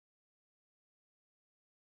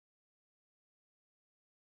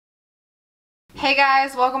Hey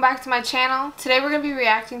guys, welcome back to my channel. Today we're going to be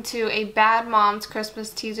reacting to a Bad Moms Christmas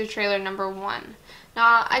teaser trailer #1.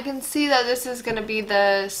 Now I can see that this is going to be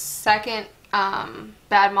the second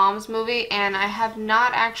Bad Moms movie, and I have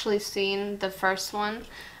not actually seen the first one.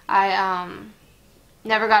 I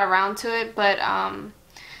never got around to it, but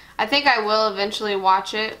I think I will eventually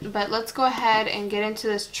watch it. But let's go ahead and get into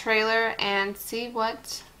this trailer and see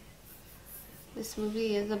what this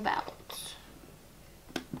movie is about.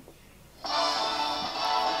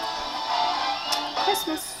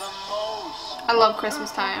 Christmas. I love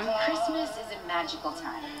Christmas time. Christmas is a magical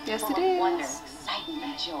time. Yes, full it of is. Wonder, excitement,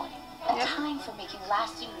 and joy. A time for making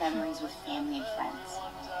lasting memories with family and friends.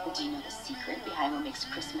 But do you know the secret behind what makes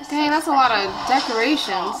Christmas Dang, so that's a lot of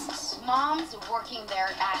decorations. Moms working their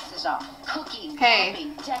asses off, cooking, Hey,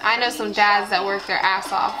 helping, I know some dads that work their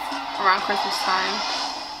ass off around Christmas time.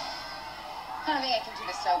 I don't think I can do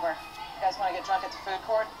this sober. You guys want to get drunk at the food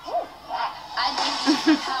court? I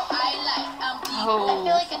do how I like. Oh. I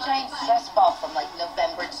feel like a giant stress ball from like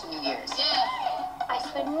November to New Year's. Yeah. I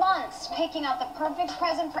spend months picking out the perfect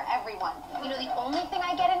present for everyone. You know the only thing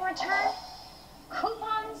I get in return?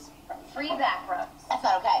 Coupons for free back rubs. That's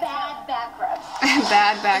not okay. Bad back rubs.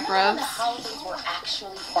 Bad back Remember when rubs. the holidays were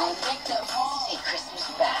actually fun? Say Christmas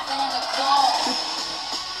back.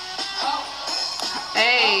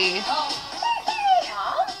 Hey.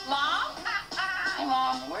 Hi,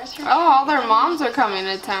 Mom. Where's your Oh, all their moms are coming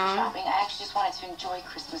to town. shopping? I actually just wanted to enjoy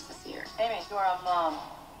Christmas this year. Amy, you are a mom.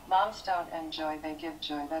 Moms don't enjoy, they give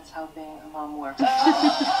joy. That's how being a mom works. Oh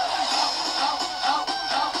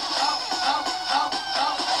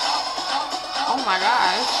my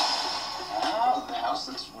gosh. Oh, the house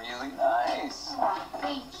looks really nice. Oh,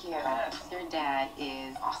 thank you. Your dad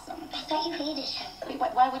is awesome. I thought you hated him. Wait,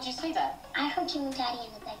 why would you say that? I heard you and Daddy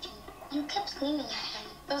in the bedroom. You kept screaming at him.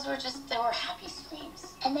 They were happy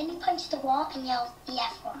screams. And then you punched the wall and yelled the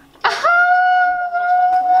F word.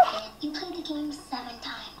 You played the game 7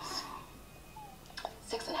 times.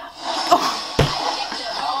 6.5.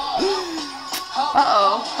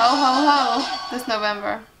 Uh-oh. Ho, ho, ho. This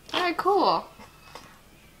November. Alright, cool.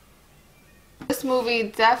 This movie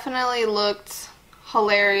definitely looked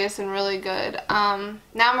hilarious and really good. Now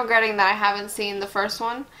I'm regretting that I haven't seen the first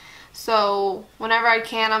one. So whenever I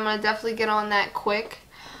can, I'm going to definitely get on that quick.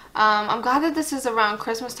 I'm glad that this is around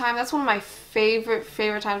Christmas time. That's one of my favorite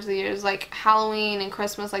times of the year. Is like Halloween and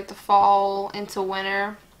Christmas, like the fall into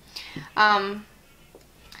winter.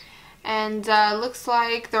 Looks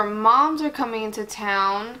like their moms are coming into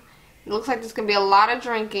town. It looks like there's going to be a lot of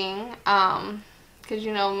drinking. Because,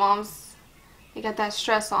 you know, moms, they got that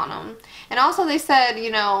stress on them. And also they said,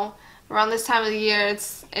 you know, around this time of the year,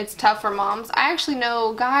 it's tough for moms. I actually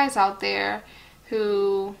know guys out there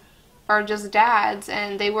who are just dads,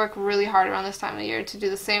 and they work really hard around this time of the year to do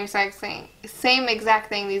the same exact thing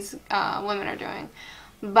these women are doing.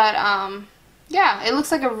 But yeah, it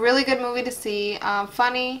looks like a really good movie to see.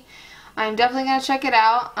 Funny. I'm definitely gonna check it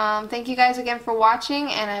out. Thank you guys again for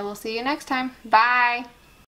watching, and I will see you next time. Bye.